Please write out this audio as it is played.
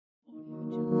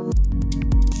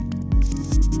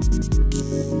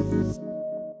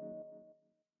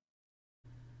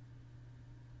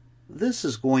This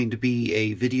is going to be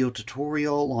a video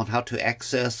tutorial on how to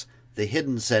access the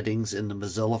hidden settings in the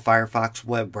Mozilla Firefox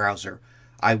web browser.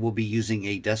 I will be using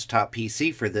a desktop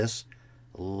PC for this.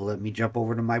 Let me jump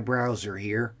over to my browser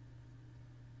here.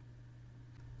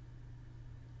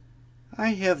 I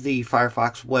have the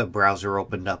Firefox web browser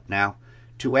opened up now.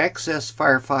 To access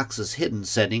Firefox's hidden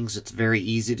settings, it's very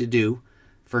easy to do.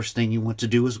 First thing you want to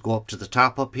do is go up to the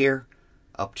top up here,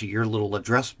 up to your little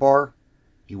address bar.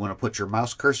 You want to put your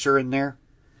mouse cursor in there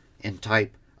and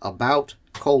type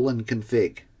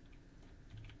about:config.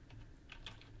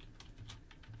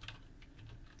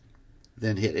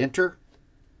 Then hit enter.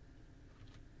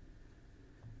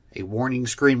 A warning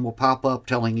screen will pop up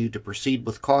telling you to proceed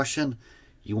with caution.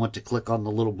 You want to click on the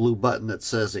little blue button that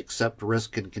says accept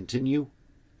risk and continue.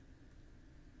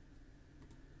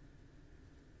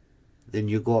 Then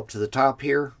you go up to the top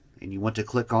here and you want to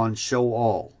click on show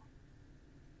all.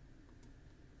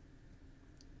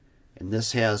 And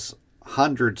this has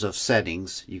hundreds of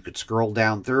settings. You could scroll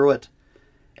down through it.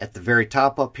 At the very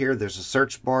top up here, there's a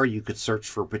search bar. You could search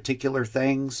for particular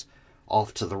things.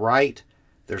 Off to the right,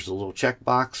 there's a little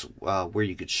checkbox where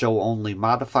you could show only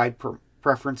modified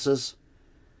preferences.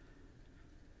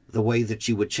 The way that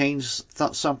you would change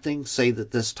something, say that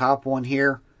this top one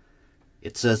here,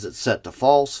 it says it's set to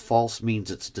false. False means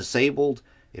it's disabled.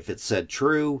 If it said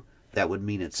true, that would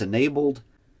mean it's enabled.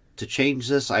 To change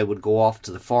this, I would go off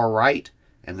to the far right,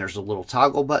 and there's a little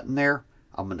toggle button there.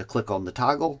 I'm going to click on the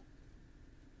toggle.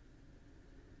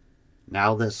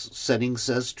 Now this setting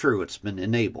says true, it's been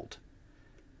enabled.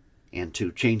 And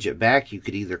to change it back, you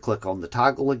could either click on the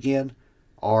toggle again,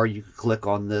 or you could click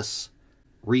on this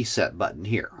reset button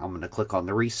here. I'm going to click on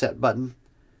the reset button.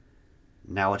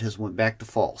 Now it has went back to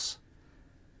false.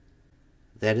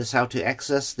 That is how to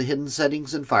access the hidden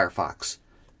settings in Firefox.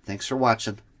 Thanks for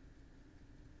watching.